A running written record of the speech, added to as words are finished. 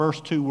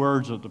First two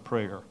words of the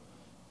prayer,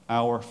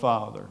 Our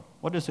Father.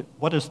 What does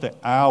the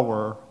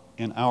 "our"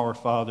 in Our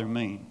Father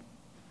mean?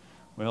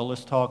 Well,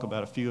 let's talk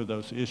about a few of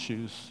those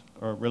issues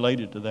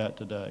related to that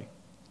today.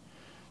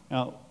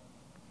 Now,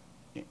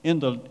 in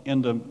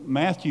the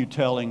Matthew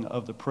telling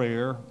of the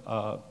prayer,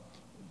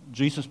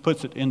 Jesus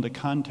puts it in the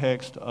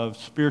context of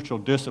spiritual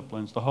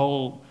disciplines. The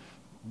whole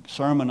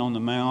Sermon on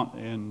the Mount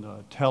and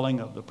telling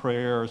of the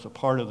prayer is a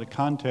part of the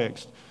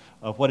context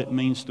of what it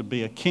means to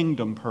be a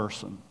kingdom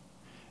person.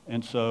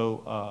 And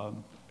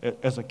so,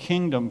 as a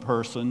kingdom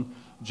person,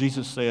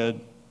 Jesus said,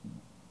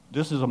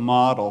 this is a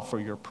model for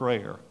your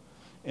prayer.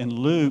 In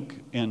Luke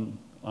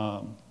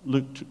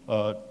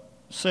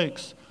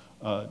 6,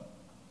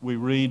 we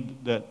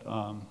read that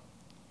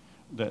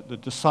the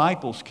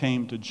disciples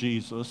came to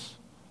Jesus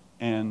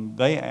and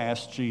they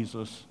asked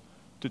Jesus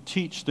to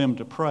teach them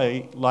to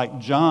pray like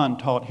John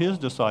taught his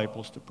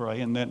disciples to pray.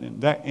 And then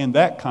in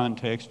that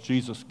context,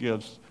 Jesus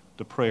gives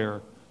the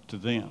prayer to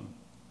them.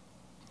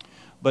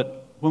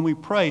 But when we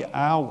pray,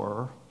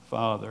 Our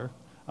Father,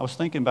 I was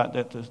thinking about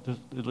that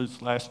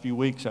this last few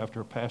weeks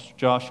after Pastor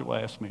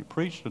Joshua asked me to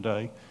preach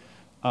today.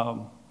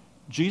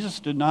 Jesus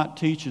did not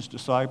teach his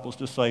disciples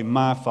to say,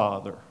 My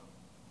Father.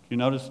 You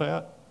notice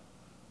that?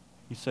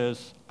 He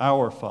says,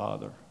 Our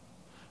Father.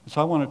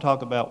 So I want to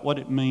talk about what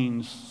it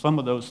means, some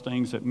of those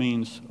things it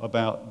means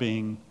about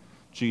being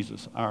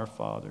Jesus, our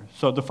Father.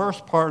 So the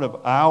first part of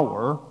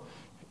 "our"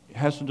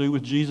 has to do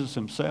with Jesus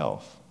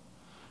himself.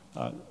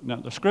 Now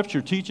the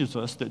Scripture teaches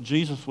us that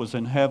Jesus was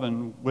in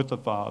heaven with the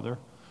Father.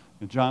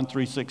 And John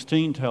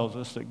 3:16 tells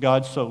us that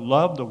God so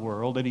loved the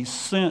world that he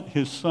sent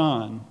his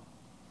Son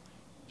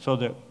so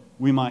that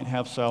we might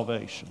have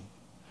salvation.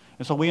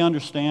 And so we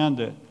understand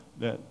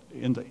that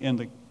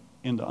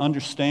in the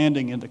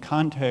understanding, in the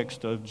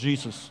context of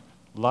Jesus'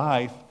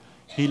 life,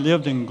 he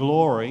lived in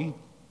glory.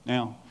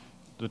 Now,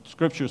 the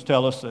Scriptures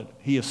tell us that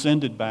he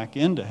ascended back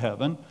into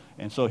heaven,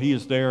 and so he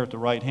is there at the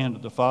right hand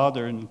of the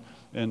Father, and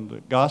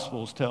the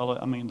Gospels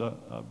the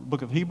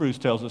book of Hebrews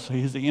tells us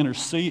he's the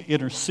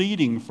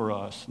interceding for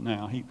us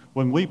now.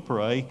 When we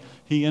pray,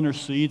 he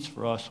intercedes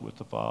for us with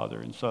the Father.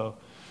 And so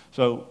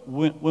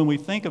when we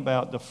think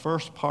about the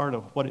first part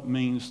of what it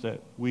means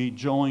that we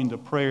join the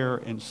prayer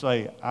and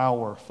say,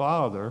 Our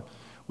Father,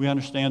 we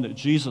understand that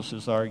Jesus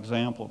is our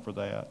example for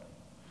that.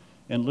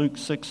 In Luke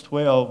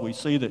 6:12, we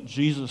see that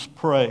Jesus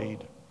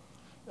prayed.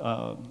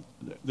 Let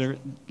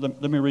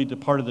me read the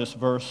part of this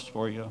verse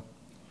for you.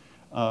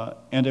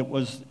 And it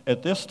was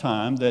at this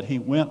time that he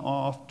went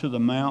off to the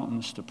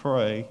mountains to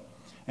pray,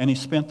 and he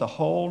spent the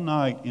whole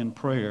night in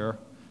prayer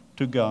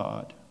to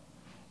God.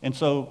 And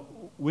so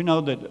we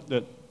know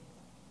that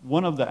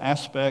one of the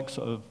aspects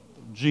of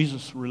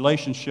Jesus'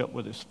 relationship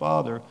with his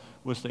Father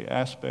was the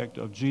aspect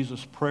of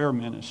Jesus' prayer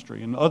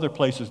ministry. In other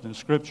places in the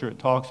Scripture, it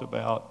talks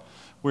about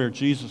where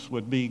Jesus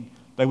would be,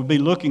 they would be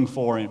looking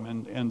for him,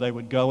 and they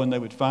would go and they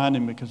would find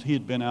him because he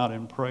had been out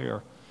in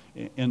prayer.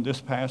 In this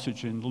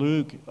passage in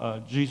Luke,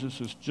 Jesus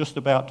is just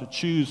about to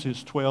choose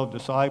his 12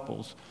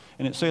 disciples.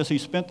 And it says he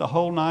spent the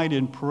whole night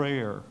in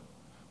prayer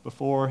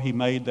before he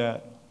made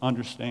that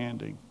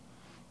understanding.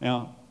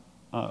 Now,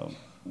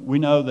 we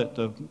know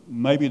that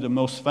maybe the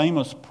most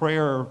famous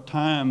prayer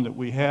time that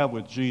we have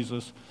with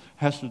Jesus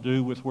has to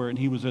do with when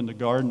he was in the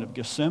Garden of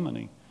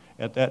Gethsemane.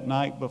 At that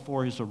night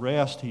before his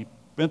arrest, he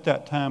spent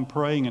that time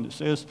praying, and it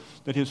says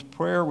that his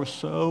prayer was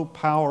so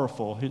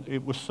powerful,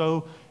 it was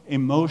so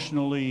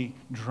emotionally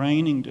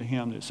draining to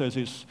him. It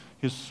says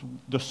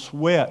the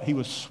sweat, he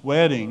was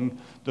sweating,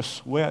 the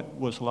sweat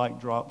was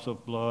like drops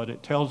of blood.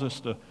 It tells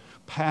us the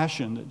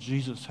passion that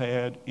Jesus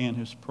had in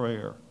his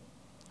prayer.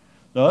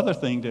 The other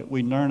thing that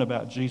we learn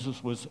about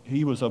Jesus was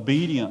he was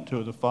obedient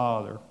to the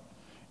Father.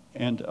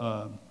 And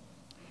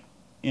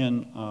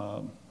in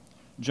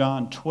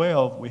John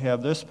 12, we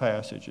have this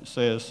passage. It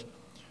says,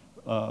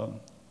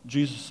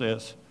 Jesus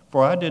says,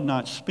 For I did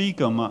not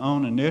speak on my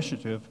own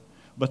initiative,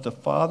 but the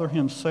Father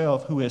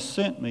himself who has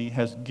sent me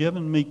has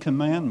given me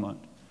commandment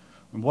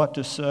on what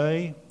to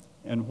say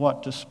and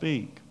what to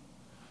speak.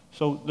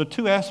 So the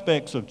two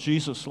aspects of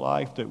Jesus'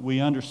 life that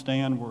we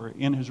understand were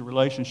in his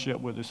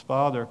relationship with his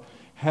Father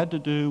had to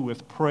do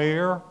with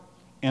prayer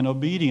and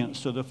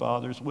obedience to the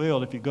Father's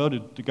will. If you go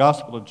to the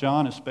Gospel of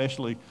John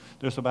especially,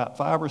 there's about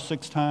 5 or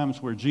 6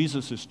 times where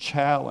Jesus is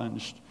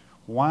challenged.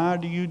 Why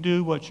do you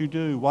do what you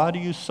do? Why do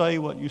you say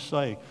what you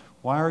say?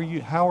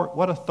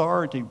 What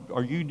authority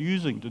are you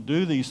using to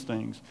do these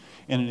things?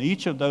 And in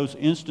each of those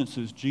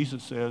instances,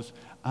 Jesus says,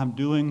 I'm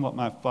doing what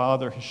my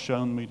Father has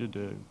shown me to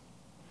do.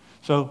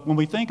 So when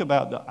we think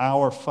about the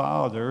Our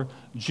Father,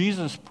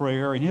 Jesus'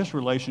 prayer and his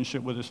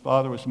relationship with his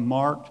Father was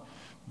marked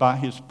by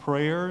his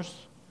prayers,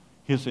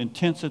 his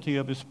intensity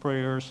of his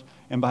prayers,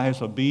 and by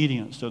his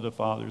obedience to the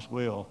Father's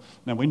will.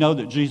 Now, we know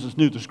that Jesus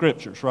knew the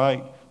Scriptures,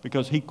 right?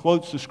 Because he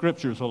quotes the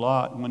Scriptures a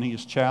lot when he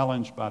is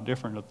challenged by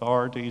different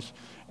authorities.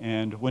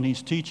 And when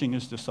he's teaching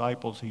his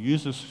disciples, he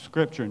uses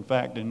Scripture. In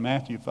fact, in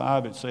Matthew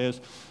 5, it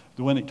says,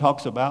 when it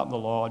talks about the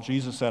law,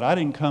 Jesus said, I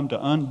didn't come to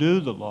undo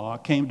the law. I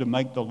came to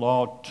make the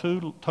law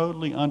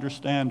totally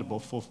understandable,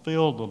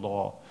 fulfill the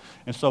law.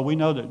 And so we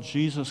know that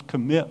Jesus'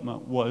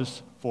 commitment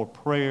was for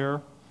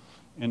prayer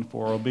and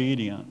for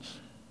obedience.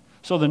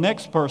 So the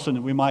next person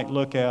that we might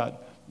look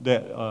at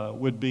that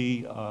would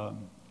be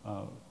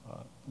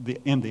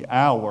in the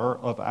hour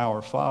of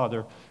our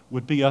Father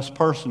would be us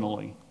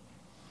personally.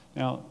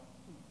 Now,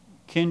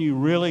 can you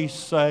really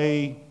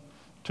say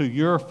to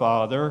your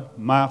father,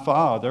 my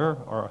father,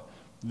 or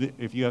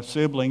if you have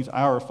siblings,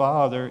 our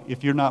father,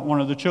 if you're not one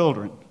of the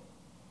children?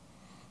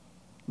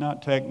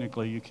 Not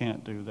technically, you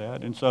can't do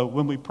that. And so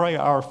when we pray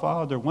our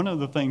Father, one of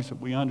the things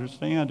that we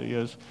understand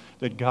is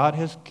that God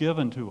has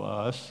given to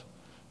us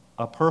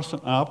an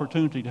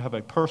opportunity to have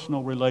a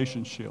personal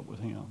relationship with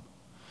him.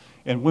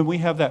 And when we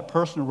have that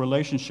personal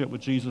relationship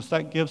with Jesus,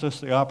 that gives us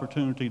the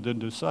opportunity then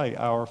to say,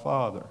 our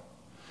Father.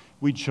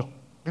 We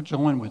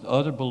join with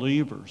other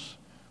believers,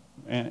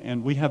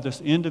 and we have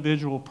this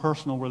individual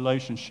personal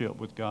relationship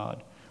with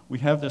God. We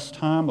have this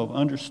time of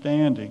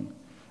understanding.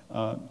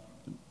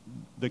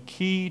 The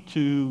key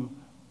to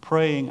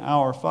praying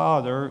our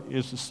Father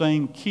is the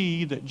same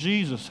key that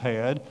Jesus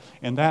had,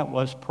 and that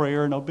was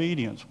prayer and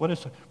obedience. What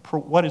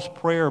is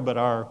prayer but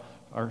our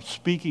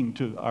speaking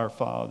to our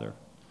Father?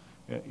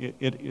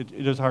 It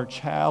is our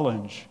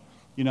challenge.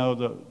 You know,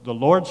 the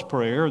Lord's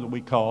Prayer, that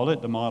we call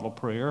it, the model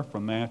prayer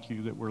from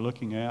Matthew that we're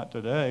looking at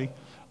today,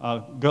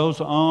 goes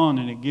on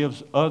and it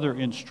gives other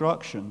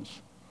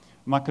instructions.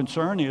 My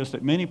concern is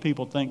that many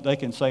people think they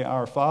can say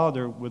our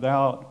Father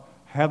without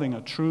having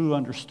a true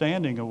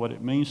understanding of what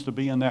it means to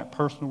be in that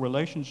personal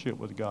relationship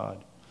with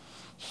God.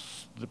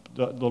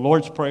 The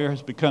Lord's Prayer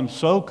has become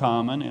so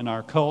common in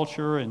our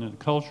culture and in the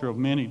culture of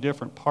many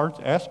different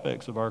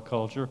aspects of our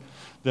culture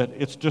that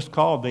it's just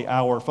called the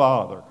Our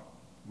Father.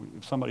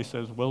 If somebody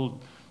says, well,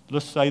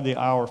 let's say the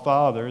Our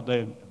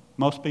Father,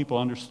 most people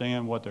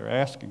understand what they're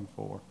asking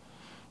for.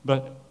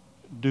 But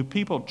do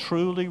people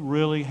truly,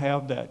 really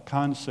have that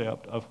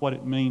concept of what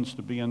it means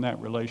to be in that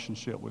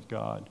relationship with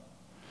God?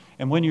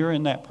 And when you're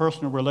in that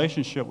personal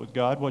relationship with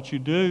God, what you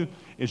do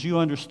is you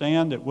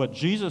understand that what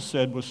Jesus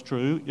said was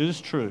true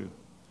is true.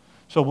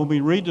 So when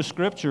we read the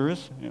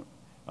Scriptures,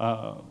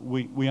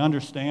 we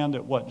understand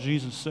that what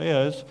Jesus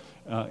says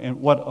and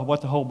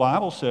what the whole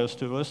Bible says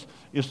to us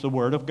is the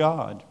Word of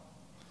God.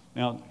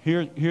 Now,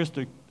 here's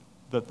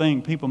the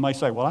thing. People may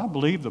say, well, I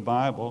believe the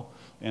Bible.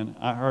 And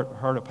I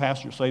heard a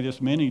pastor say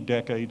this many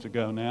decades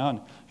ago now.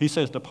 And he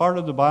says, the part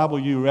of the Bible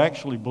you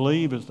actually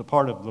believe is the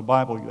part of the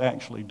Bible you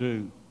actually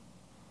do.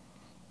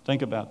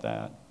 Think about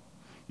that.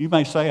 You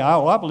may say,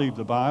 oh, I believe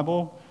the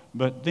Bible,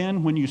 but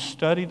then when you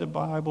study the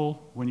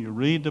Bible, when you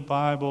read the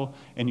Bible,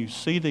 and you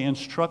see the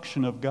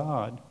instruction of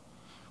God,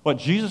 what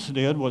Jesus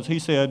did was he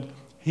said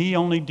he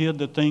only did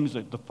the things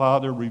that the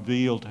Father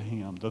revealed to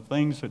him, the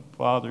things that the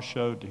Father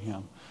showed to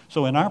him.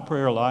 So in our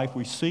prayer life,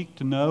 we seek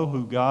to know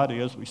who God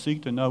is. We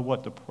seek to know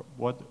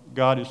what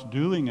God is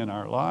doing in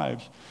our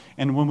lives.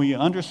 And when we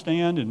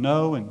understand and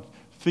know and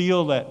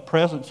feel that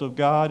presence of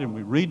God, and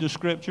we read the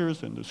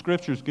Scriptures, and the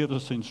Scriptures give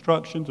us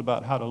instructions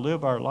about how to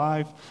live our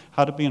life,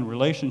 how to be in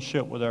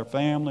relationship with our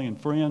family and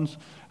friends,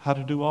 how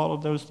to do all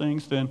of those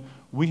things, then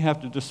we have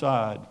to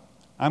decide,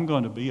 I'm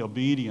going to be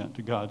obedient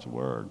to God's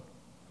Word.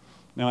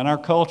 Now, in our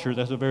culture,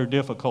 that's a very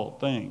difficult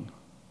thing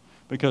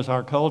because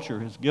our culture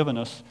has given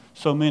us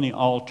so many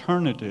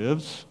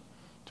alternatives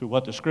to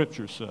what the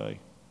Scriptures say.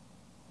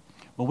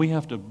 But we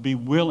have to be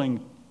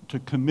willing to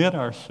commit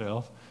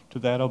ourselves to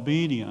that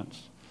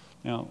obedience.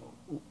 Now,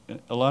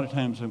 a lot of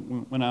times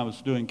when I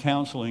was doing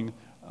counseling,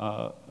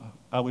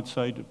 I would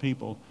say to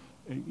people,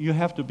 you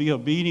have to be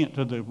obedient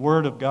to the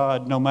Word of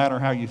God no matter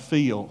how you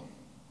feel.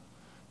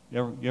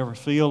 You ever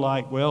feel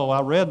like, well,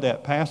 I read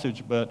that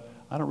passage, but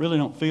I really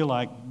don't feel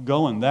like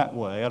going that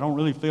way. I don't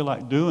really feel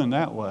like doing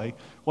that way.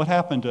 What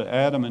happened to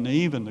Adam and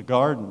Eve in the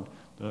garden?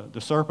 The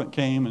serpent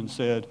came and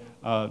said,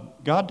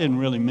 God didn't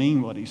really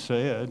mean what he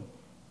said.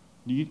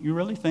 You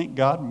really think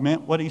God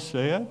meant what he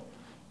said?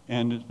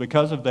 And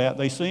because of that,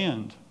 they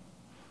sinned,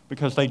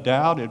 because they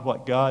doubted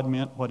what God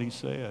meant, what he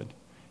said.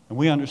 And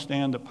we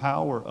understand the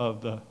power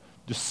of the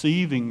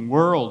deceiving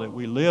world that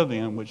we live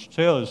in, which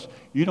tells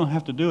you don't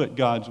have to do it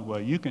God's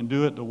way. You can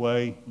do it the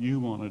way you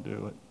want to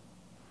do it.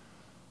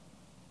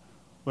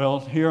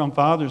 Well, here on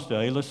Father's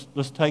Day,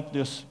 let's take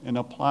this and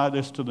apply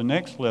this to the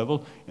next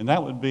level, and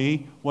that would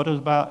be, what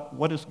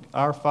does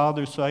our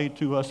Father say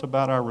to us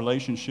about our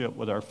relationship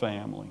with our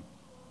family?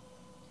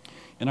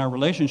 In our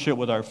relationship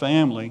with our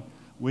family,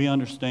 we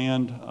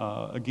understand,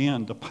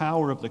 again, the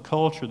power of the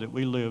culture that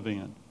we live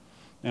in.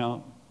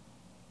 Now,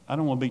 I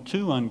don't want to be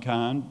too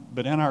unkind,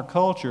 but in our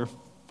culture,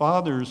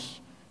 fathers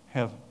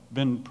have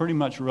been pretty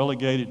much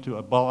relegated to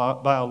a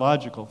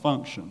biological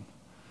function.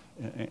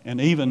 And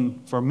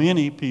even for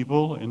many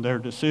people in their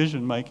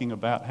decision making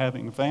about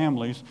having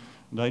families,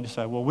 they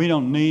decide, well, we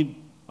don't need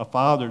a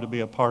father to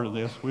be a part of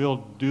this. We'll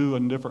do a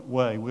different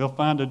way. We'll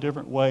find a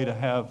different way to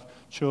have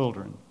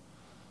children.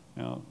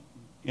 Now,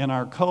 in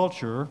our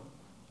culture,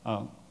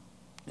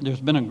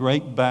 there's been a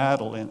great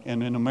battle,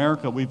 and in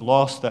America we've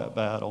lost that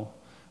battle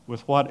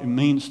with what it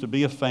means to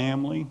be a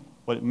family,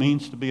 what it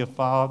means to be a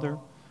father,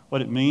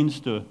 what it means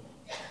to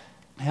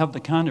have the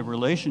kind of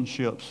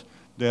relationships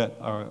that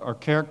are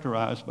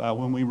characterized by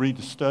when we read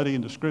the study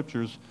in the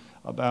Scriptures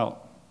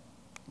about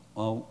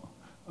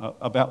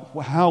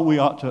how we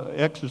ought to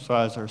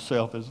exercise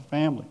ourselves as a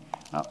family.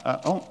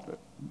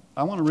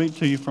 I want to read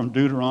to you from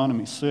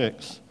Deuteronomy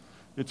 6.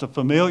 It's a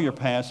familiar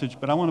passage,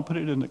 but I want to put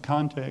it in the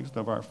context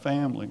of our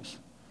families.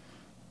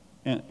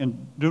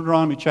 In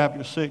Deuteronomy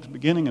chapter 6,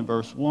 beginning in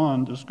verse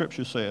 1, the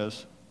Scripture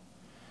says,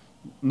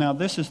 "Now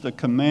this is the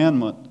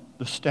commandment,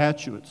 the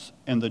statutes,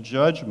 and the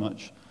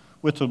judgments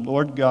which the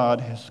Lord God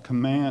has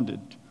commanded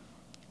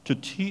to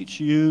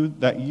teach you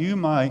that you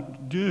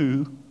might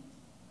do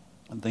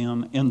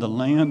them in the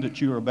land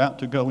that you are about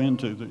to go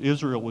into." That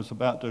Israel was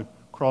about to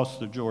cross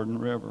the Jordan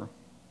River.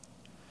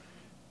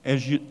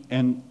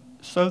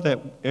 So that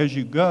as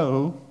you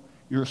go,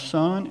 your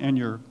son and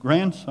your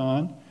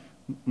grandson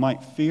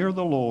might fear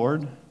the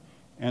Lord,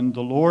 and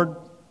the Lord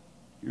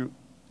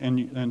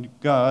and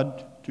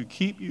God, to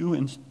keep you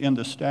in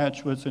the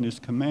statutes and His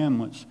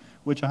commandments,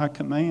 which I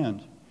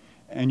command.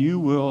 And you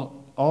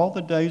will, all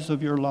the days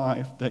of your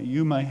life, that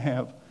you may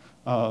have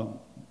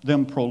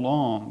them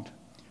prolonged.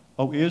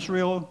 O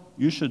Israel,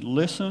 you should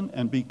listen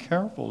and be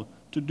careful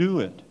to do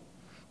it,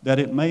 that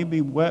it may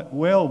be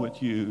well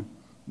with you,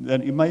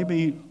 that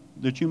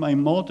you may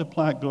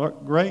multiply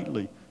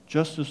greatly,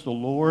 just as the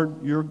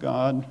Lord your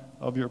God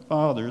of your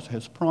fathers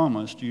has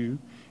promised you,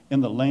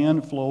 in the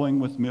land flowing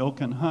with milk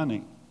and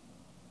honey.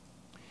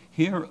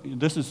 Here,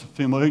 this is a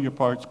familiar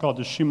part. It's called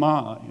the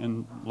Shema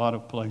in a lot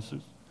of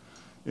places.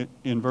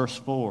 In verse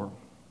 4,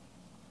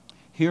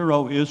 "Hear,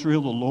 O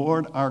Israel, the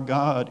Lord our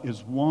God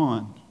is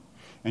one,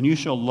 and you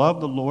shall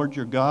love the Lord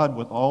your God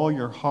with all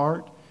your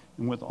heart,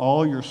 and with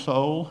all your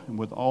soul, and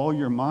with all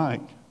your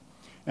might.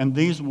 And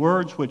these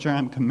words which I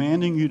am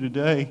commanding you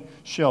today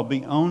shall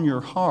be on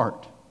your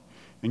heart,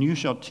 and you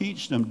shall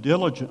teach them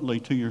diligently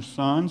to your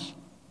sons,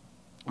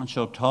 and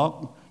shall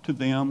talk to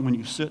them when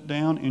you sit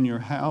down in your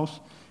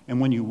house,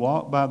 and when you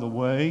walk by the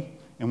way,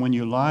 and when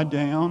you lie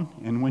down,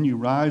 and when you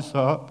rise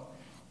up.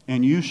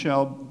 And you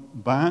shall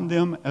bind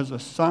them as a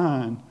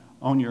sign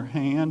on your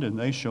hand, and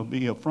they shall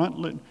be a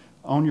frontlet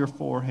on your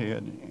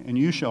forehead. And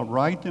you shall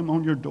write them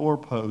on your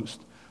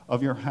doorpost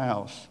of your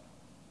house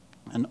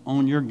and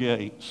on your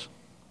gates."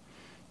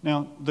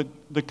 Now,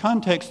 the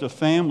context of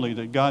family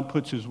that God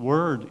puts His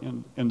word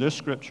in this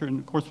Scripture, and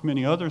of course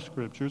many other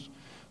Scriptures,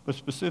 but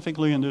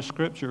specifically in this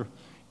Scripture,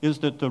 is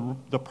that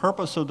the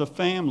purpose of the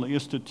family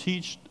is to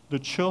teach the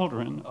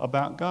children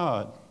about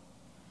God.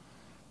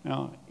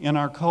 Now, in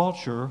our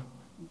culture,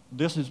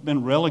 this has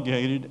been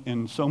relegated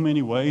in so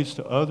many ways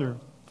to other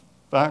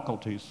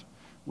faculties.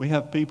 We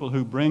have people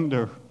who bring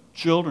their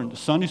children to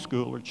Sunday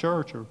school or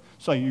church, or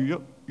say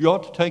you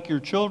ought to take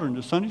your children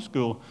to Sunday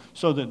school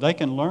so that they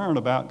can learn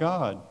about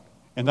God.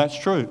 And that's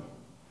true.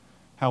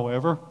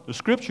 However, the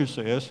Scripture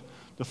says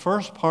the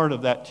first part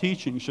of that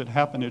teaching should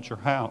happen at your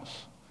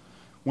house.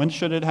 When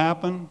should it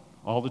happen?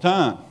 All the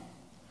time.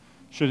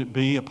 Should it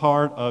be a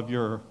part of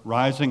your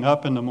rising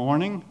up in the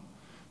morning?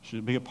 Should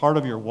it be a part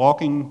of your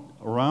walking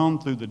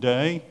around through the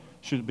day?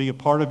 Should it be a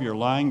part of your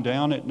lying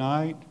down at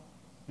night?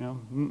 You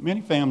know,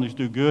 many families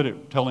do good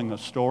at telling a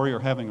story or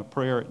having a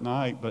prayer at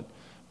night, but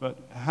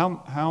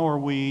how are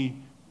we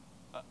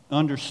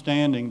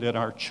understanding that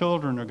our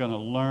children are going to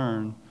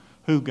learn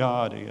who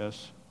God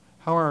is?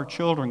 How are our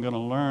children going to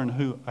learn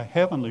who a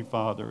Heavenly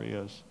Father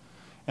is?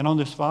 And on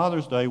this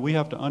Father's Day, we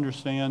have to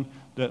understand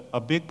that a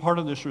big part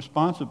of this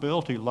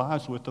responsibility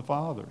lies with the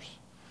fathers.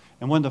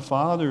 And when the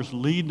fathers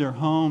lead their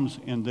homes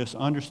in this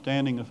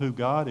understanding of who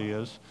God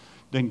is,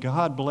 then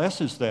God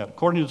blesses that.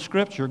 According to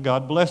Scripture,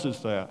 God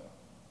blesses that.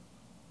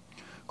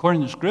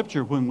 According to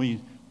Scripture, when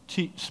we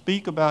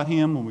speak about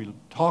Him, when we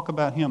talk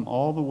about Him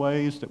all the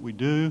ways that we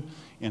do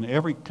in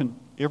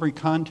every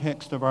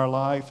context of our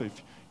life,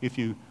 if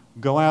you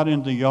go out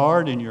in the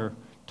yard and you're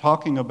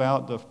talking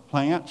about the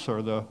plants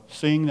or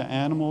seeing the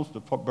animals, the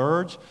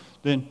birds,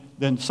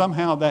 then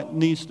somehow that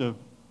needs to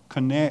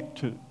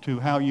connect to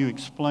how you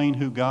explain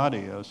who God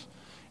is.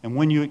 And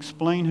when you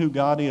explain who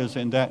God is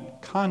in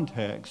that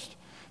context,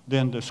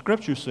 then the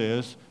Scripture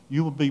says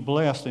you will be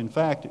blessed. In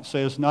fact, it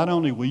says not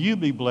only will you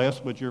be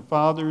blessed, but your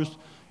fathers,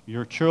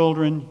 your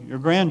children, your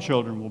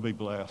grandchildren will be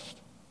blessed.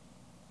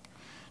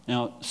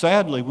 Now,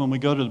 sadly, when we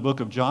go to the book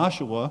of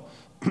Joshua,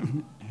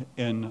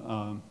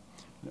 and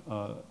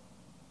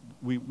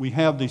we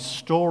have these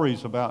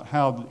stories about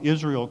how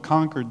Israel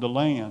conquered the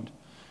land.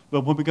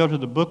 But when we go to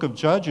the book of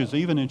Judges,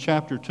 even in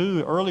chapter 2,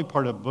 the early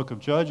part of the book of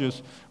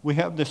Judges, we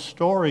have this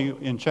story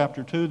in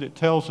chapter 2 that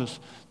tells us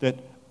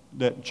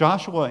that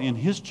Joshua and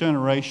his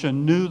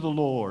generation knew the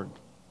Lord.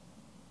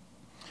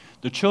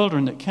 The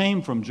children that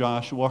came from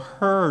Joshua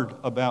heard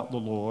about the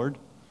Lord,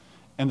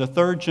 and the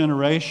third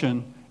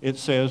generation, it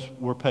says,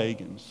 were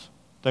pagans.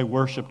 They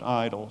worshiped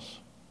idols.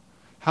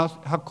 How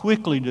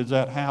quickly does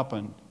that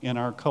happen in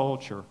our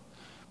culture?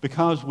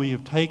 Because we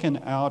have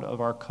taken out of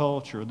our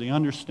culture the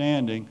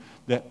understanding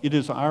that it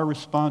is our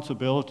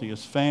responsibility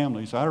as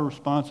families, our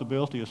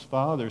responsibility as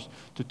fathers,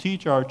 to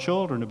teach our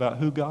children about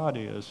who God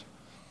is.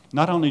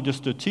 Not only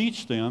just to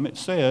teach them, it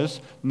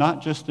says,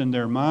 not just in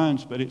their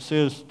minds, but it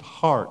says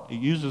heart. It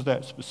uses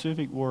that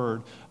specific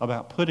word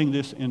about putting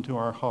this into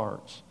our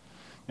hearts.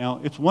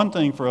 Now, it's one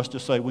thing for us to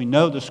say we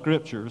know the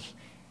Scriptures.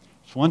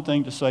 It's one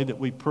thing to say that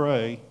we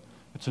pray.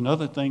 It's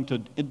another thing to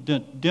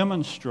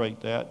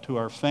demonstrate that to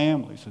our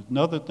families. It's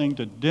another thing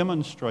to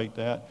demonstrate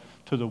that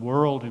to the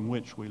world in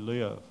which we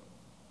live.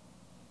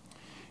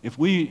 If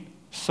we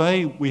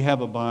say we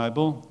have a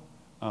Bible,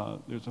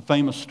 there's a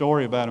famous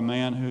story about a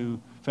man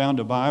who found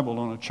a Bible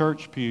on a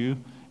church pew,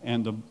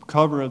 and the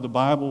cover of the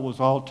Bible was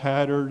all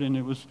tattered, and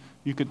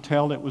you could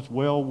tell it was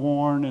well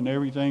worn and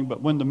everything.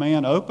 But when the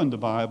man opened the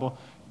Bible,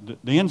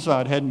 the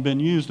inside hadn't been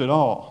used at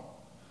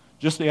all,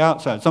 just the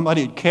outside.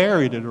 Somebody had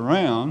carried it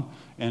around,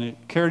 and it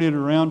carried it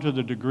around to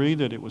the degree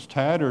that it was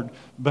tattered,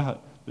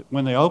 but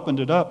when they opened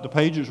it up, the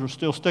pages were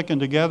still sticking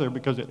together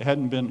because it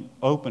hadn't been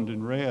opened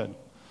and read.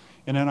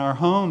 And in our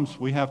homes,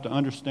 we have to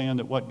understand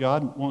that what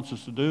God wants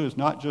us to do is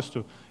not just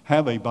to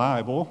have a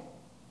Bible.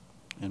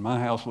 In my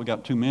house, we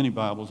got too many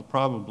Bibles,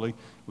 probably.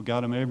 We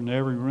got them in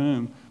every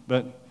room.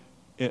 But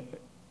it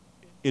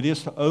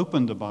is to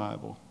open the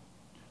Bible,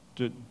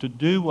 to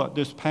do what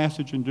this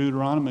passage in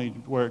Deuteronomy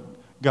where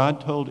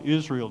God told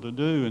Israel to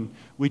do, and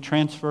we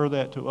transfer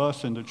that to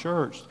us in the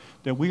church,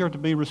 that we are to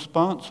be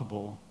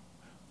responsible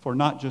for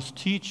not just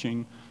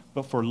teaching,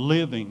 but for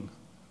living.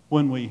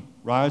 When we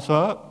rise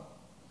up,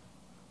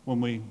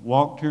 when we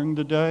walk during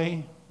the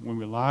day, when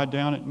we lie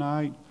down at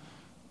night,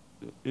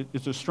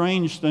 it's a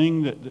strange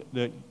thing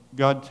that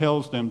God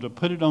tells them to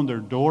put it on their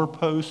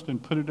doorpost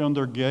and put it on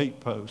their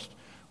gatepost.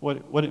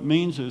 What it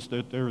means is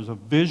that there is a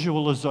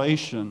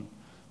visualization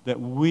that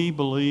we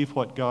believe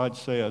what God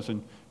says.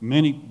 And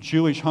many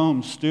Jewish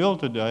homes still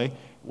today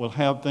will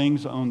have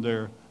things on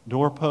their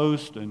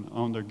doorpost and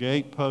on their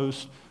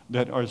gatepost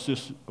that are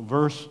this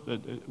verse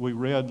that we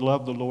read,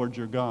 love the Lord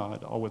your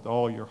God with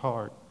all your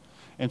heart.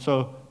 And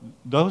so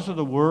those are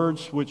the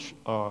words which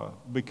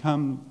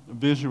become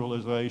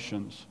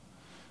visualizations.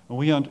 And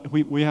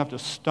we have to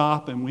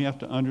stop and we have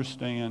to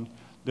understand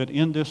that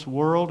in this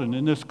world and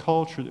in this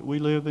culture that we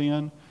live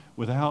in,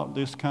 without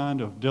this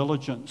kind of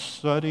diligent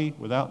study,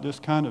 without this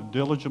kind of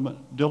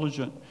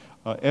diligent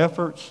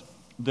efforts,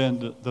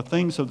 then the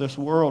things of this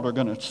world are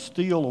going to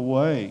steal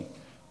away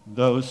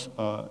those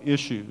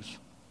issues.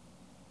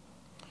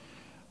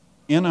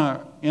 In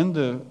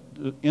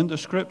the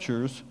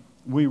Scriptures,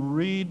 we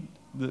read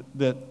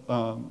that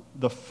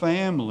the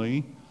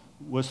family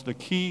was the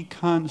key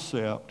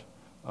concept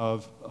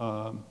of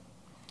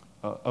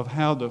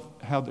how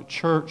the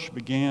church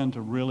began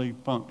to really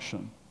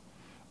function.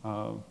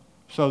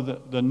 So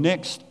the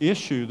next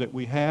issue that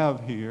we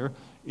have here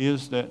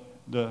is that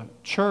the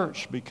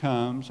church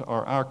becomes,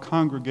 or our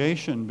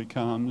congregation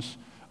becomes,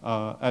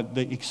 at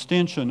the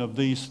extension of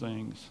these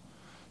things.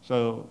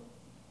 So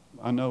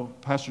I know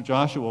Pastor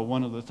Joshua,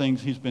 one of the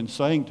things he's been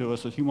saying to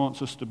us is he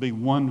wants us to be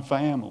one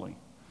family.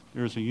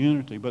 There's a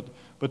unity, but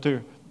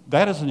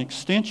that is an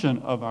extension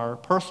of our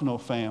personal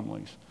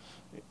families.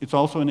 It's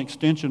also an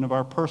extension of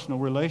our personal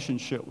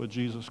relationship with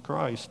Jesus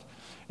Christ.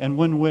 And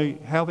when we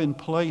have in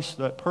place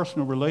that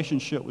personal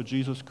relationship with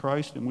Jesus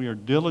Christ and we are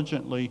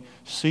diligently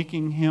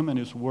seeking Him and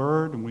His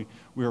Word and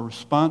we are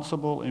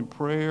responsible in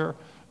prayer,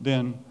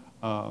 then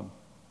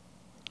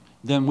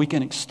we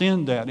can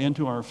extend that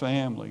into our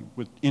family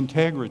with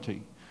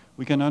integrity.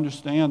 We can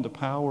understand the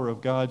power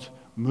of God's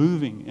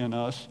moving in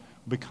us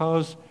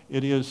because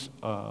it is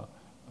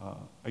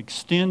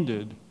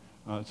extended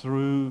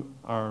through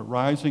our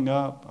rising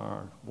up,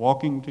 our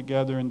walking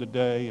together in the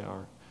day,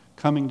 our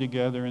coming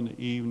together in the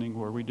evening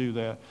where we do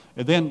that.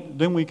 And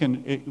then we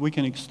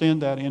can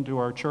extend that into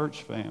our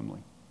church family.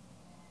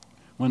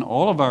 When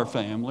all of our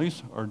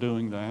families are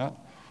doing that,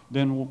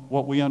 then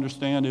what we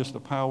understand is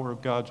the power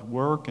of God's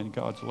work and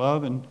God's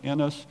love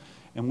in us.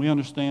 And we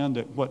understand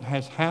that what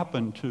has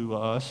happened to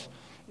us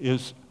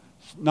is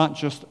not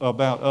just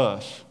about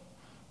us.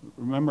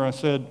 Remember I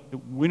said,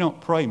 we don't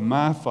pray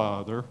my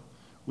Father,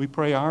 we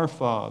pray our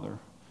Father.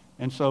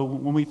 And so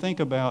when we think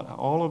about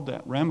all of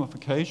that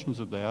ramifications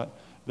of that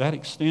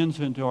extends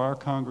into our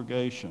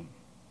congregation.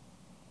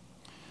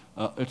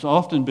 It's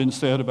often been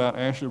said about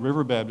Ashley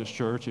River Baptist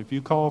Church, if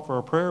you call for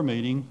a prayer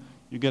meeting,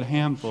 you get a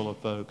handful of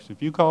folks.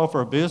 If you call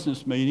for a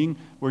business meeting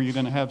where you're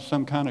going to have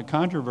some kind of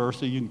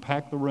controversy, you can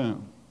pack the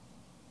room.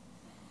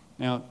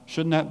 Now,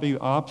 shouldn't that be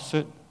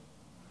opposite?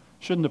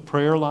 Shouldn't the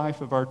prayer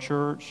life of our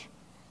church,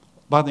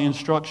 by the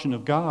instruction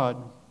of God,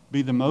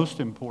 be the most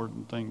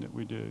important thing that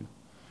we do?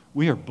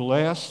 We are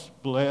blessed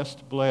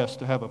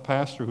to have a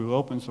pastor who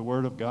opens the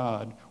Word of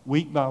God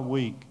week by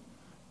week,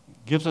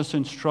 gives us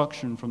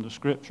instruction from the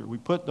Scripture. We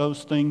put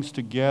those things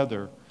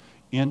together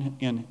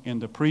in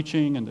the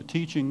preaching and the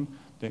teaching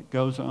that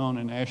goes on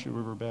in Ashley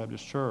River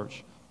Baptist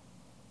Church.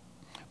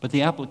 But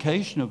the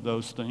application of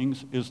those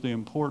things is the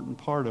important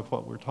part of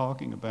what we're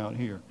talking about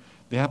here.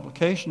 The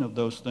application of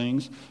those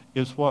things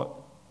is what,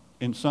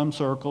 in some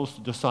circles,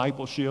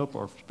 discipleship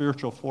or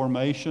spiritual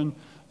formation,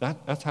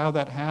 that's how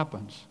that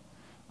happens.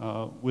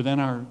 Within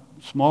our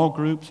small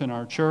groups in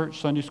our church,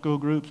 Sunday school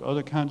groups,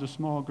 other kinds of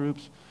small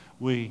groups,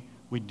 we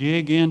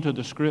dig into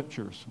the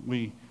Scriptures.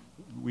 We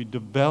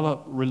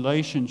develop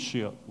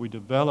relationship. We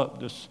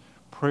develop this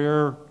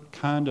prayer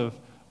kind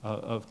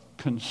of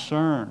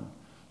concern.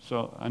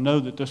 So I know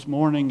that this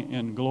morning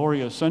in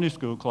Gloria's Sunday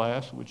school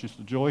class, which is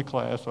the Joy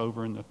class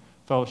over in the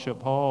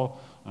Fellowship Hall,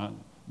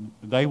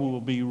 they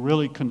will be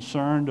really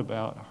concerned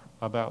about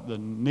the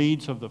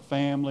needs of the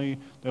family.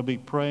 They'll be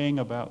praying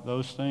about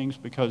those things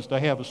because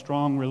they have a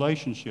strong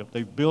relationship.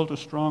 They've built a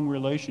strong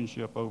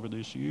relationship over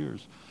these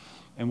years.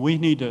 And we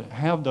need to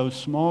have those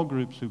small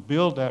groups who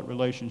build that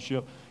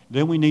relationship.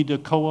 Then we need to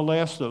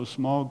coalesce those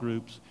small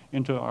groups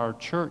into our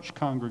church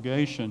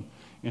congregation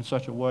in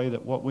such a way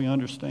that what we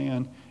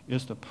understand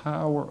is the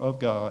power of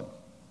God.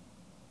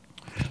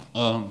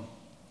 Don't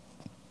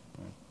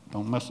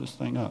mess this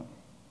thing up.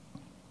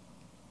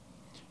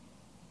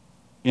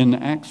 In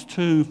Acts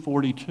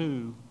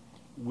 2:42,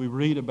 we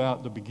read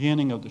about the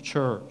beginning of the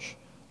church.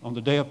 On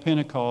the day of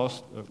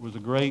Pentecost, it was a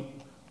great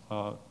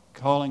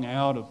calling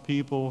out of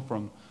people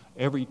from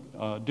every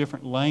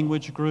different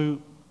language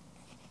group.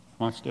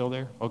 Am I still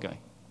there? Okay.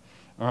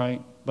 All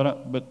right. But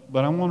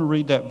I want to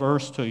read that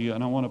verse to you,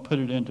 and I want to put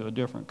it into a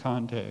different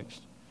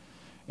context.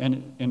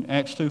 And in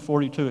Acts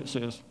 2:42 it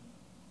says,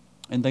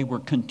 and they were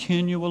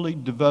continually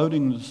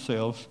devoting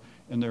themselves,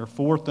 and there are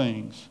four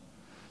things.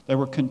 They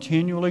were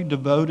continually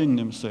devoting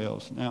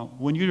themselves. Now,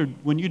 when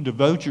you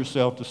devote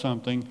yourself to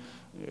something,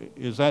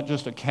 is that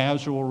just a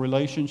casual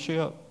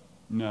relationship?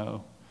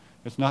 No.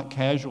 It's not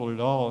casual at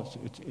all.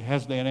 It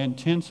has that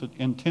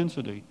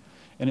intensity.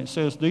 And it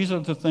says these are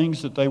the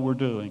things that they were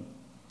doing.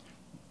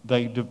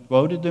 They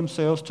devoted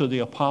themselves to the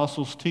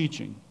apostles'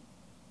 teaching.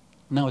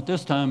 Now, at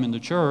this time in the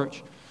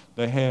church,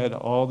 they had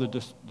all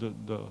the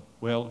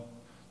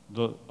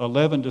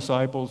 11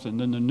 disciples and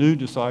then the new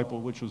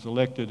disciple, which was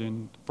elected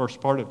in the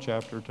first part of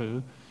chapter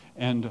 2.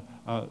 And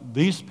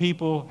these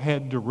people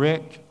had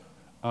direct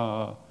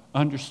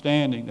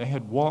understanding. They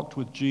had walked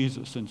with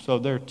Jesus. And so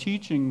their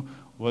teaching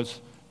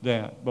was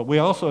that. But we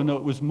also know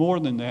it was more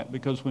than that,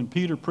 because when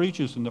Peter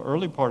preaches in the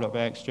early part of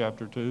Acts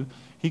chapter 2,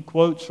 he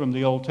quotes from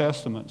the Old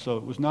Testament. So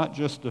it was not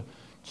just the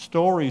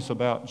stories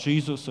about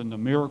Jesus and the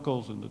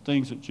miracles and the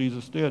things that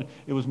Jesus did.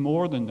 It was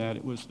more than that.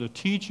 It was the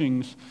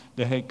teachings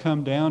that had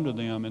come down to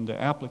them and the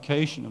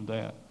application of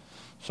that.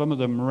 Some of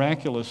the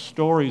miraculous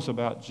stories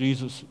about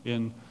Jesus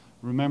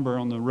remember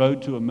on the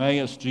road to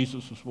Emmaus,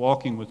 Jesus was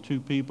walking with two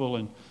people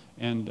and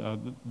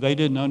they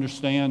didn't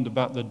understand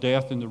about the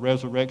death and the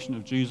resurrection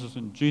of Jesus.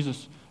 And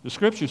Jesus, the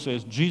Scripture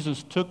says,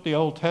 Jesus took the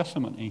Old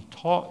Testament and he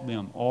taught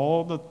them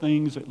all the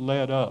things that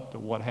led up to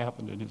what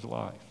happened in his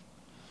life.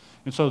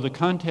 And so the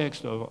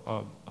context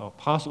of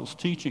apostles'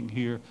 teaching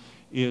here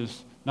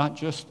is not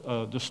just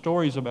the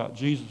stories about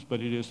Jesus, but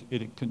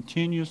it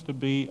continues to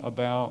be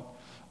about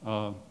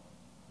the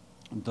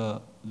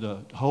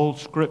whole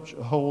Scripture,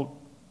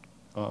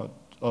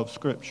 of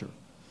Scripture.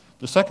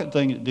 The second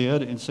thing it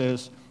did, it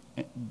says,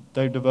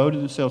 they devoted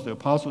themselves to the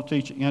apostles'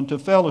 teaching and to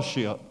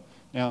fellowship.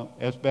 Now,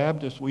 as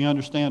Baptists, we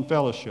understand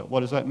fellowship.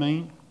 What does that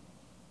mean?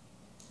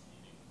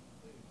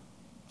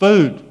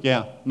 Food.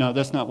 Yeah, no,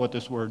 that's not what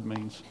this word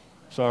means.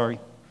 Sorry.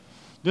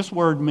 This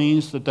word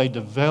means that they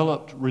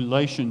developed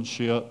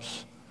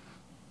relationships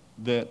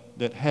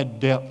that had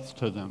depth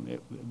to them.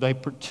 They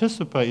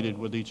participated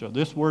with each other.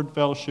 This word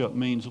fellowship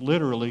means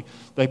literally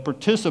they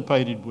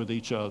participated with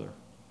each other.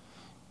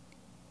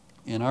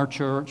 In our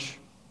church,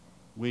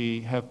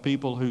 we have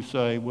people who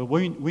say, well,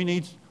 we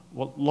need,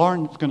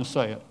 Lauren's going to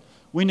say it,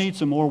 we need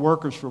some more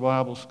workers for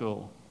Bible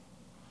school.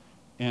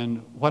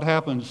 And what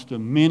happens to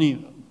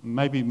many,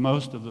 maybe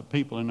most of the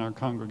people in our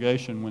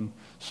congregation when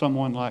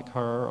someone like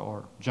her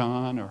or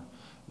John or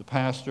the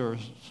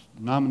pastor's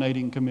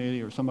nominating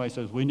committee or somebody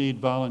says, we need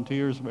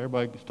volunteers,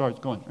 everybody starts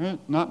going,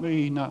 not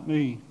me, not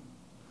me.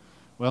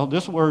 Well,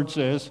 this word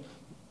says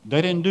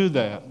they didn't do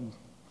that.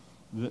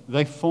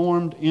 They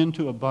formed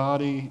into a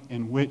body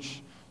in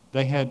which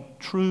they had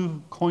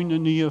true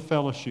koinonia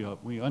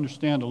fellowship. We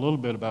understand a little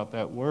bit about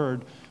that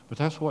word, but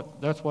that's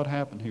what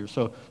happened here.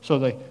 So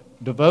they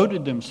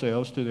devoted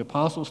themselves to the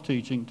apostles'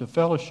 teaching, to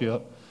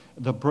fellowship,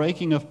 the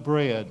breaking of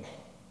bread.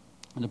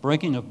 And the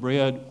breaking of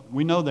bread,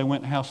 we know they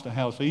went house to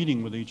house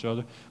eating with each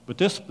other, but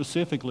this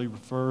specifically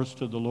refers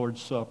to the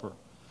Lord's Supper.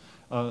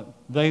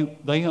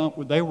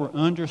 They were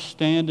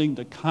understanding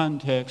the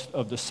context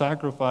of the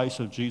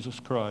sacrifice of Jesus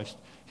Christ,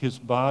 his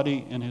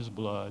body and his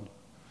blood.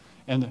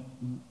 And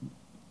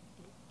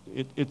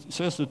it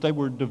says that they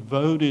were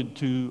devoted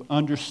to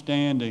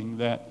understanding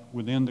that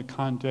within the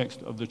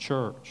context of the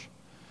church.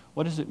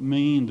 What does it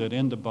mean that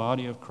in the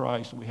body of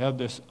Christ we have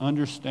this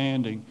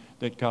understanding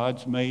that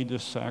God's made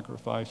this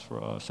sacrifice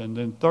for us? And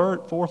then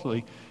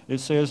fourthly, it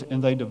says,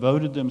 and they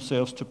devoted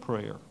themselves to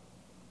prayer.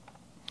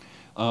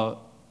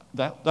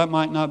 That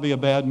might not be a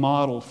bad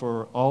model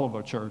for all of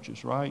our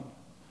churches, right?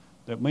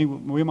 That we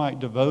might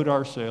devote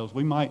ourselves.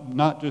 We might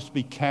not just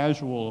be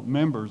casual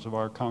members of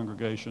our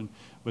congregation,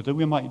 but that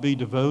we might be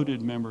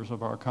devoted members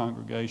of our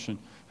congregation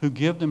who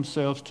give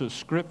themselves to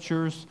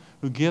scriptures,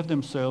 who give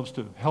themselves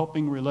to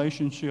helping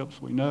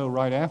relationships. We know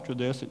right after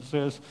this it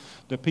says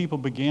that people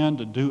began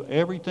to do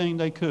everything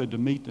they could to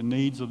meet the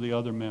needs of the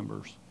other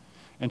members.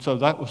 And so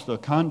that was the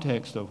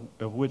context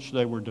of which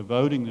they were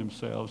devoting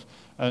themselves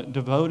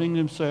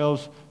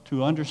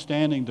to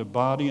understanding the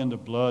body and the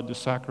blood, the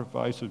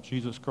sacrifice of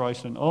Jesus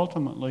Christ, and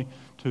ultimately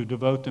to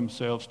devote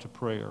themselves to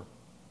prayer.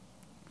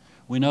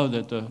 We know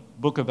that the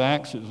book of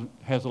Acts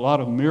has a lot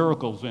of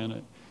miracles in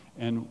it,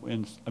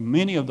 and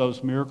many of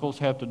those miracles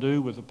have to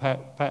do with the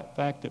fact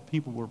that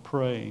people were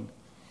praying.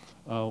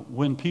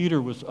 When Peter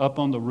was up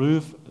on the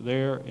roof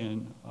there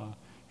and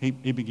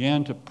he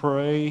began to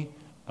pray,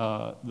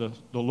 the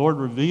Lord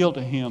revealed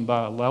to him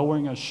by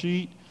lowering a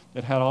sheet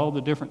that had all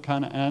the different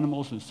kind of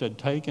animals and said,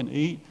 take and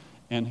eat.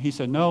 And he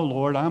said, no,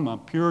 Lord, I'm a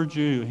pure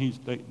Jew.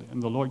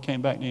 And the Lord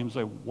came back to him and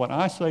said, what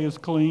I say is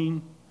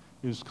clean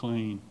is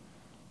clean.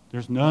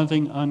 There's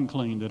nothing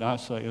unclean that I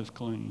say is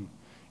clean.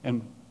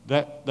 And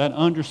that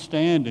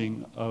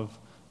understanding of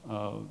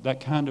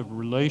that kind of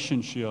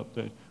relationship,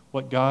 that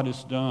what God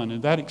has done,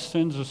 and that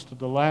extends us to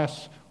the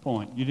last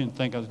point. You didn't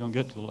think I was going to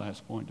get to the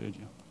last point, did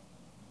you?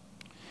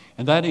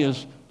 And that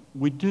is,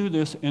 we do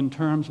this in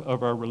terms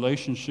of our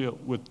relationship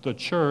with the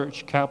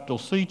church, capital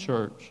C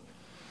church,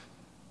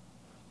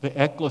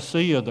 the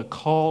ecclesia, the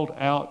called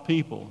out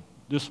people.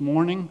 This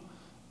morning,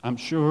 I'm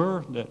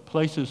sure that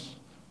places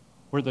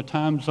where the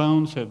time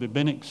zones have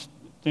been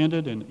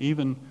extended and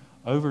even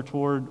over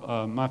toward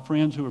my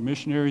friends who are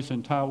missionaries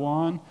in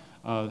Taiwan,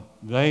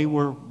 they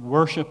were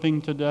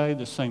worshiping today,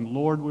 the same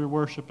Lord we're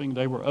worshiping.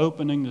 They were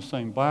opening the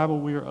same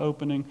Bible we are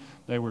opening.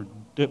 They were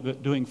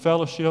doing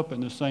fellowship in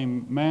the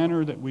same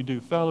manner that we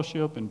do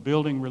fellowship and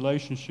building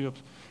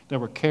relationships. They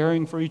were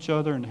caring for each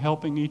other and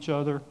helping each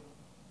other.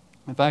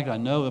 In fact, I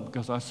know that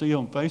because I see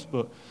on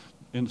Facebook,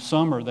 in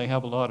summer they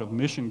have a lot of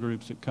mission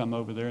groups that come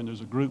over there, and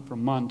there's a group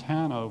from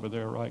Montana over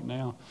there right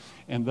now.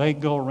 And they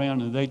go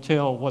around and they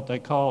tell what they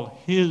call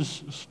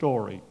his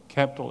story,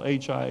 capital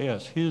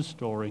H-I-S, his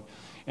story.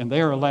 And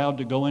they are allowed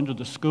to go into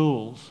the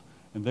schools,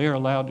 and they are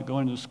allowed to go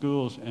into the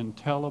schools and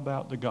tell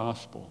about the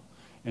gospel.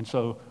 And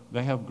so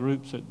they have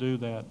groups that do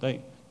that.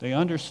 They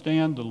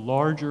understand the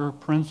larger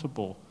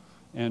principle,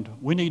 and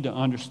we need to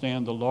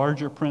understand the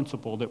larger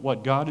principle that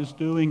what God is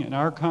doing in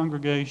our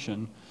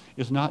congregation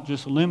is not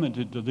just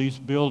limited to these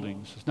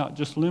buildings. It's not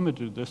just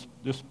limited to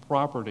this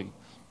property.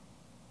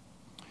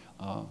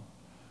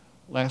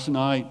 Last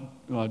night,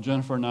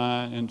 Jennifer and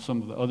I and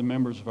some of the other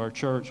members of our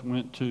church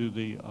went to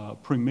the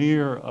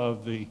premiere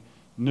of the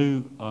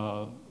new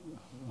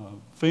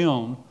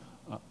film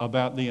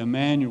about the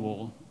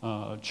Emmanuel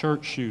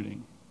church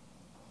shooting.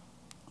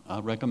 I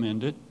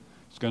recommend it.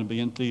 It's going to be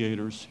in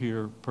theaters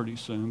here pretty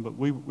soon, but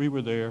we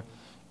were there,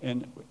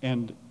 and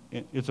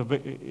it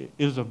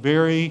is a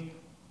very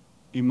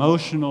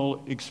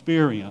emotional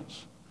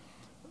experience.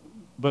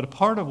 But a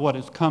part of what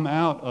has come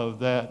out of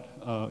that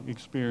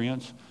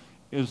experience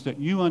is that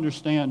you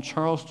understand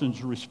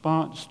Charleston's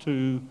response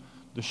to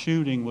the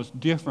shooting was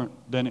different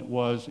than it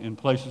was in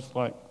places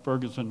like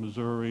Ferguson,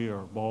 Missouri,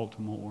 or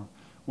Baltimore,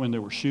 when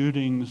there were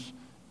shootings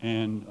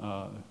and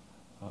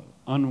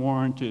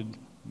unwarranted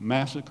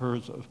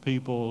massacres of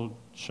people,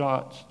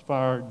 shots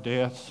fired,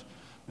 deaths,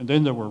 and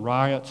then there were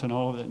riots and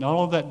all of that. And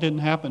all of that didn't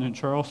happen in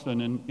Charleston.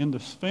 And in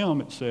this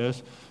film it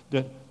says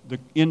that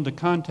in the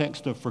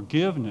context of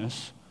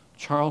forgiveness,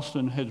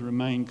 Charleston has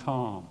remained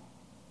calm.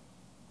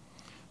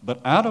 But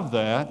out of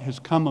that has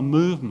come a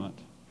movement,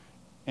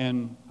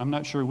 and I'm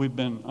not sure we've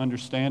been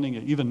understanding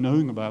it, even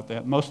knowing about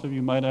that. Most of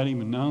you might not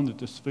even known that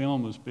this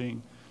film was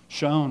being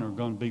shown or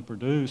going to be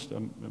produced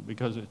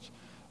because it's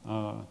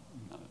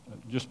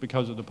just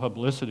because of the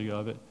publicity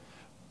of it.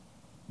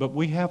 But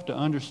we have to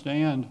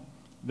understand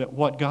that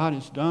what God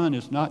has done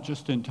is not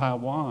just in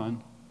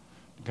Taiwan.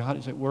 God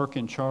is at work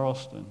in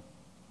Charleston.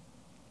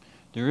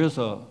 There is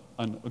a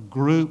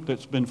group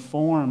that's been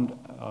formed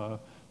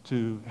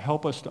to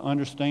help us to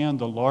understand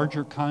the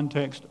larger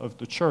context of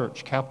the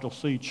church, capital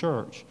C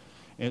church.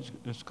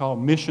 It's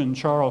called Mission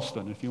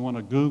Charleston. If you want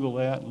to Google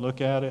that and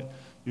look at it,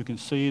 you can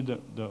see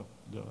the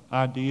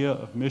idea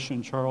of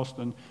Mission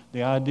Charleston.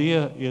 The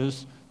idea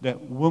is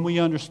that when we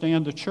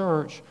understand the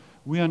church,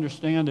 we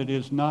understand it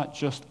is not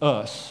just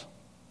us.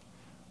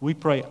 We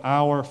pray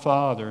our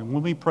Father. And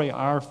when we pray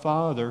our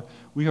Father,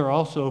 we are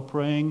also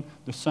praying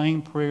the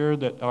same prayer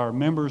that our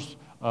members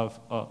of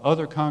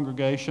other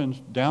congregations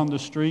down the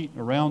street,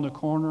 around the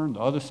corner, on the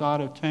other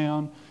side of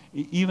town,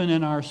 even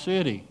in our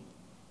city,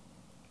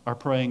 are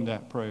praying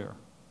that prayer.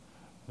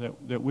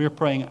 That we're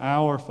praying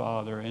our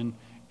Father.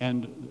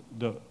 And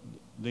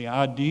the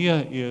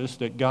idea is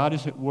that God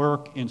is at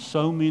work in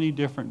so many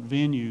different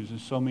venues, in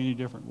so many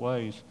different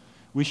ways.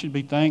 We should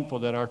be thankful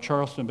that our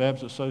Charleston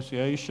Baptist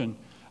Association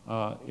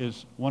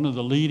is one of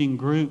the leading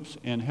groups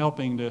in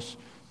helping this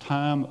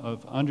time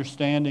of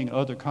understanding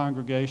other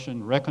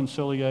congregation,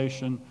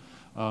 reconciliation,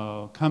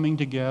 coming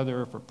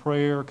together for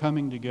prayer,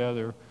 coming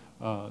together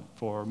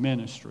for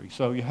ministry.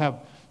 So we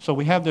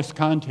have this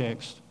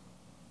context.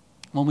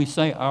 When we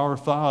say Our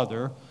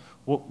Father,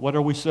 what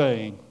are we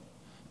saying?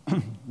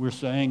 We're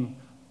saying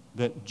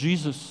that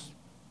Jesus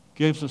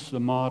gives us the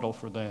model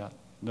for that.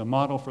 The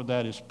model for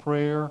that is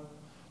prayer.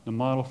 The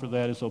model for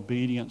that is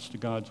obedience to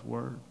God's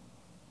Word.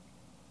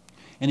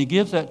 And He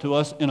gives that to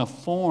us in a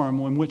form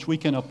in which we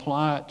can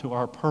apply it to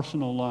our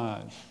personal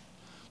lives.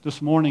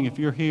 This morning, if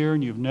you're here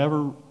and you've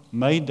never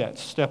made that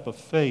step of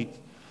faith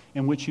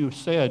in which you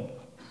said,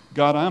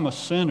 God, I'm a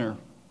sinner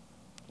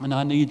and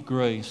I need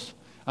grace.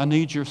 I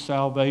need your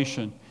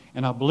salvation.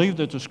 And I believe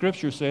that the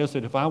Scripture says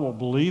that if I will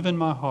believe in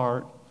my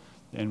heart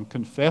and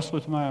confess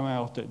with my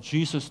mouth that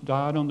Jesus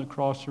died on the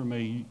cross for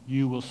me,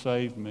 you will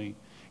save me.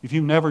 If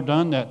you've never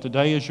done that,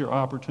 today is your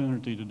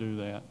opportunity to do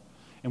that.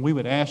 And we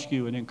would ask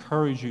you and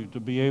encourage you to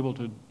be able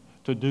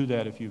to do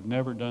that if you've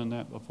never done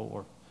that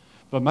before.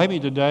 But maybe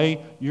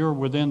today you're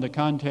within the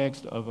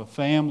context of a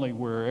family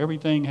where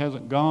everything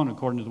hasn't gone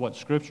according to what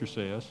Scripture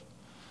says.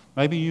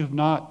 Maybe you've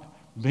not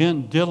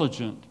been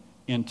diligent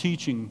in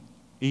teaching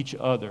each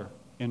other,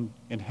 in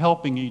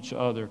helping each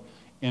other,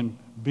 in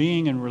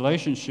being in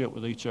relationship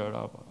with each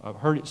other. I've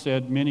heard it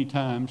said many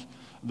times,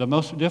 the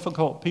most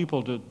difficult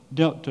people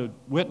to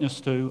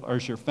witness to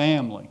is your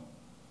family.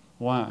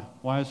 Why?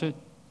 Why is it?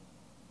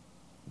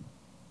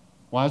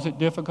 Why is it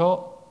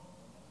difficult?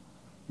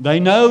 They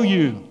know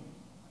you.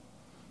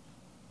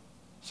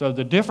 So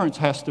the difference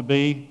has to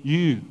be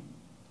you.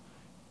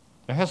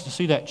 They has to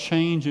see that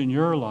change in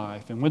your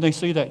life. And when they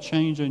see that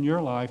change in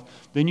your life,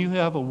 then you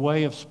have a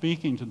way of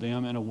speaking to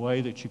them in a way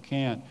that you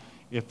can't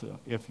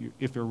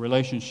if your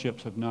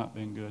relationships have not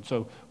been good.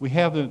 So we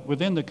have,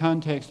 within the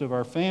context of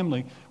our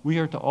family, we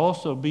are to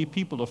also be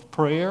people of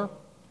prayer,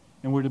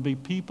 and we're to be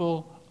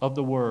people of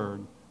the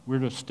Word. We're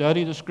to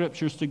study the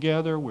Scriptures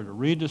together. We're to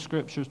read the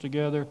Scriptures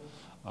together.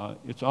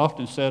 It's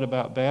often said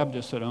about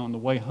Baptists that on the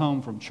way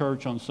home from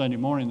church on Sunday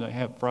morning, they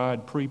have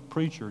fried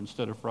preacher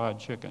instead of fried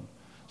chicken.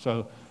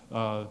 So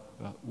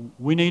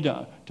we need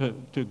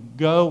to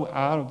go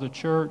out of the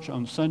church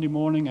on Sunday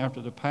morning after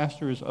the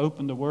pastor has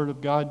opened the Word of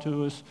God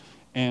to us,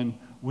 and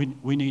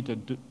we need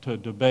to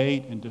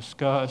debate and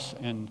discuss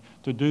and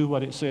to do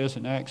what it says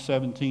in Acts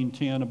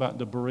 17:10 about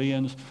the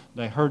Bereans.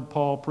 They heard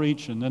Paul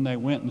preach, and then they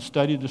went and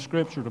studied the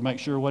Scripture to make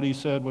sure what he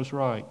said was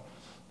right.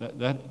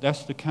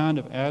 That's the kind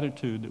of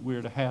attitude that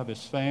we're to have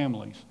as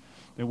families,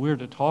 that we're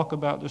to talk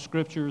about the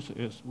Scriptures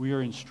as we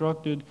are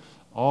instructed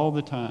all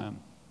the time.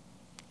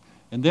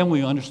 And then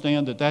we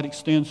understand that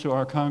extends to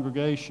our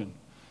congregation.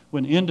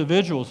 When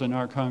individuals in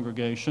our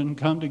congregation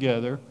come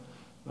together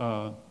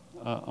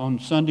on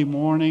Sunday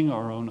morning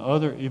or on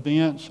other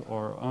events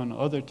or on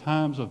other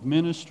times of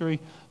ministry,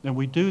 then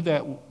we do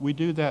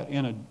that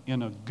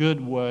in a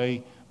good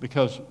way,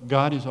 because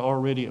God is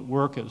already at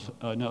work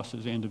in us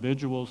as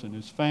individuals and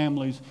as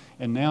families,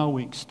 and now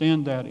we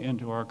extend that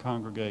into our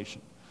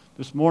congregation.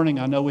 This morning,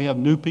 I know we have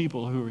new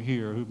people who are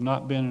here who've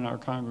not been in our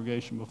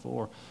congregation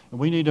before. And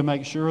we need to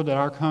make sure that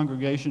our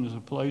congregation is a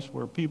place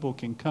where people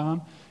can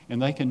come and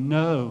they can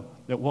know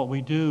that what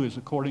we do is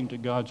according to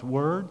God's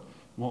Word.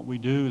 What we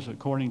do is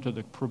according to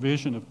the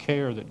provision of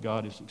care that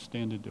God has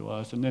extended to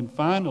us. And then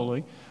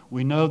finally,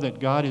 we know that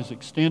God has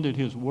extended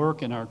His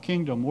work in our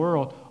kingdom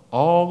world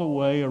all the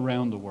way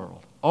around the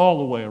world,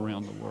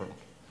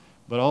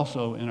 but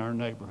also in our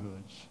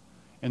neighborhoods.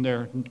 And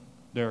there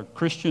are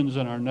Christians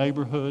in our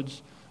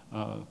neighborhoods,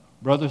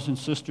 brothers and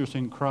sisters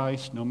in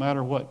Christ, no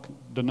matter what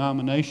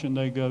denomination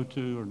they go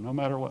to or no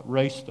matter what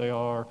race they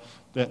are,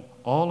 that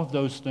all of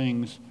those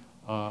things,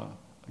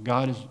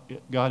 God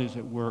is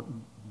at work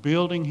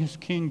building His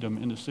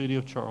kingdom in the city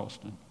of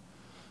Charleston.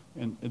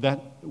 And that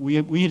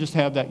we just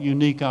have that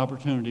unique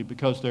opportunity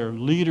because there are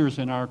leaders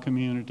in our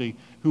community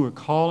who are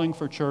calling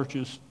for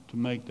churches to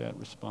make that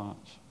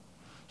response.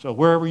 So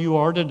wherever you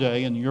are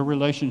today in your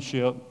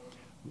relationship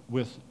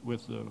with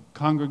the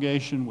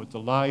congregation, with the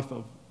life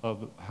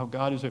of how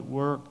God is at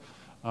work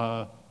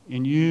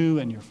in you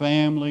and your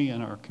family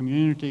and our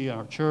community,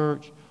 our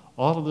church,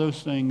 all of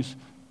those things,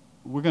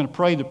 we're going to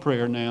pray the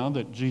prayer now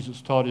that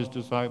Jesus taught His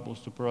disciples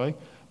to pray.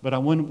 But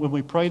when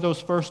we pray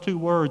those first two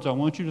words, I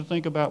want you to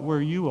think about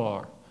where you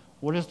are.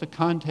 What is the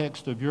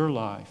context of your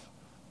life?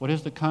 What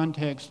is the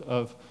context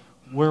of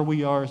where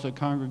we are as a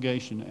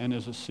congregation and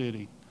as a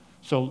city?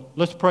 So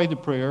let's pray the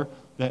prayer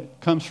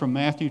that comes from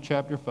Matthew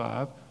chapter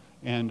 5.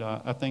 And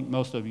I think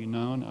most of you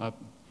know.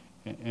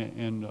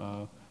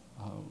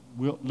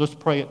 Let's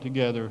pray it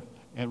together.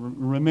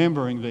 And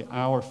remembering the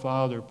Our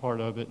Father part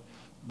of it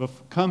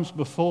comes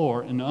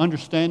before, and the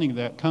understanding of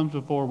that comes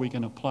before we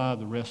can apply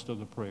the rest of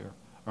the prayer.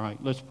 All right,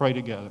 let's pray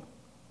together.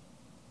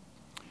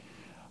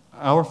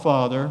 Our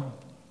Father,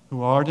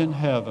 who art in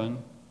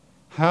heaven,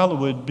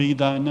 hallowed be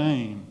thy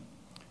name.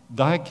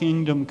 Thy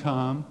kingdom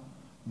come,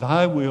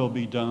 thy will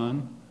be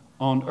done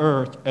on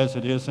earth as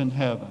it is in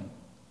heaven.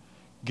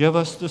 Give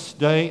us this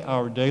day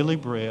our daily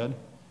bread,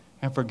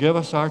 and forgive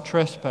us our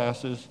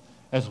trespasses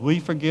as we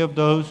forgive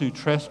those who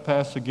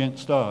trespass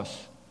against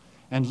us.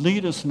 And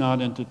lead us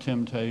not into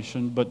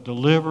temptation, but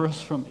deliver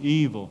us from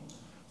evil.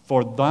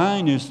 For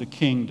thine is the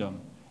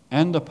kingdom,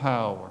 and the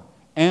power,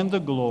 and the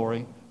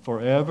glory,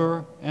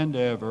 forever and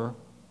ever.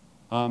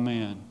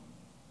 Amen.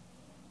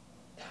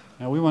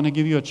 Now we want to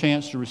give you a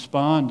chance to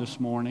respond this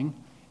morning.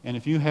 And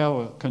if you have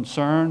a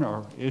concern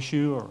or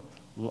issue or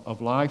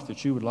of life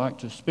that you would like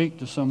to speak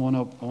to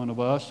one of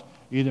us,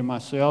 either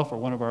myself or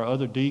one of our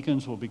other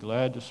deacons will be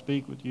glad to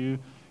speak with you.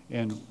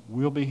 And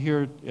we'll be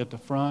here at the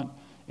front.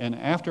 And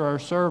after our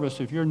service,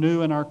 if you're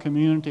new in our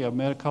community, I've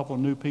met a couple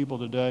of new people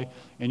today,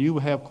 and you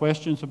have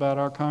questions about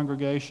our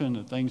congregation,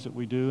 the things that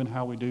we do and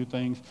how we do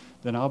things,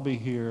 then I'll be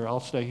here. I'll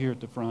stay here at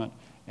the front,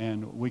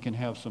 and we can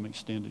have some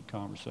extended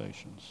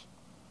conversations.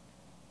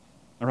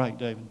 All right,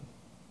 David.